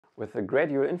With the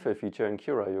gradual infill feature in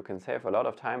Cura, you can save a lot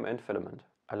of time and filament.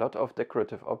 A lot of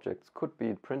decorative objects could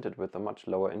be printed with a much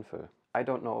lower infill. I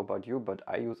don't know about you, but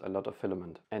I use a lot of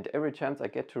filament. And every chance I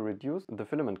get to reduce the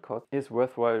filament cost is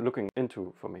worthwhile looking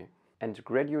into for me. And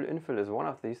gradual infill is one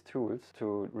of these tools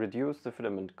to reduce the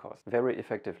filament cost very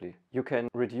effectively. You can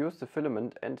reduce the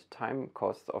filament and time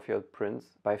costs of your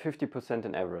prints by 50%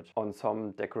 in average on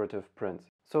some decorative prints.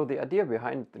 So the idea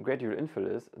behind the gradual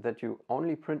infill is that you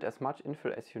only print as much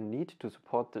infill as you need to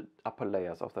support the upper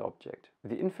layers of the object.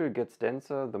 The infill gets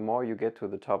denser the more you get to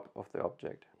the top of the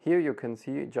object. Here you can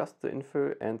see just the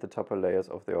infill and the upper layers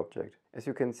of the object. As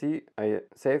you can see, I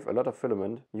save a lot of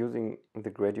filament using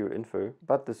the gradual infill,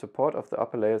 but the support of the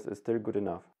upper layers is still good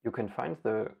enough. You can find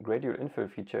the gradual infill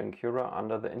feature in Cura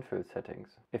under the infill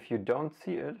settings. If you don't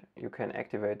see it, you can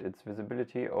activate its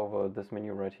visibility over this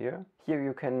menu right here. Here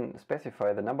you can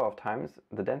specify the number of times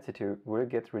the density will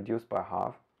get reduced by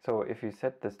half. So if you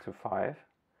set this to 5,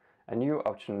 a new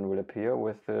option will appear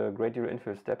with the gradual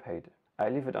infill step height. I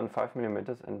leave it on 5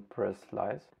 mm and press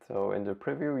slice. So in the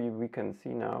preview we can see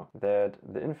now that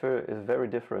the infill is very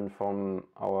different from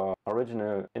our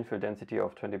original infill density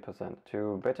of 20%.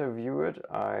 To better view it,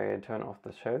 I turn off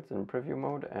the shells in preview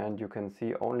mode and you can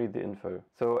see only the infill.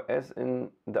 So as in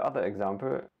the other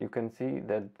example, you can see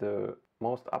that the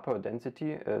most upper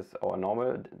density is our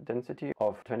normal density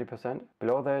of 20%.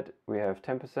 Below that we have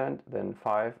 10%, then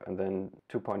 5 and then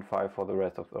 2.5 for the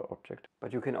rest of the object.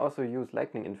 But you can also use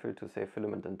lightning infill to save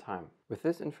filament and time. With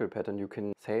this infill pattern you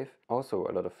can save also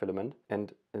a lot of filament,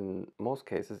 and in most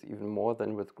cases even more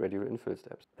than with gradual infill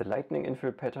steps. The lightning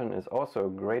infill pattern is also a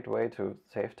great way to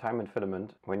save time and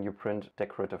filament when you print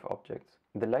decorative objects.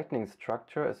 The lightning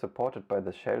structure is supported by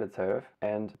the shell itself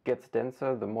and gets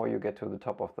denser the more you get to the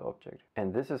top of the object.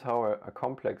 And this is how a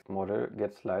complex model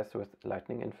gets sliced with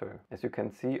lightning infill. As you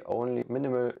can see, only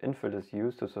minimal infill is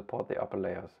used to support the upper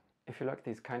layers. If you like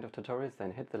these kind of tutorials,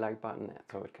 then hit the like button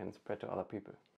so it can spread to other people.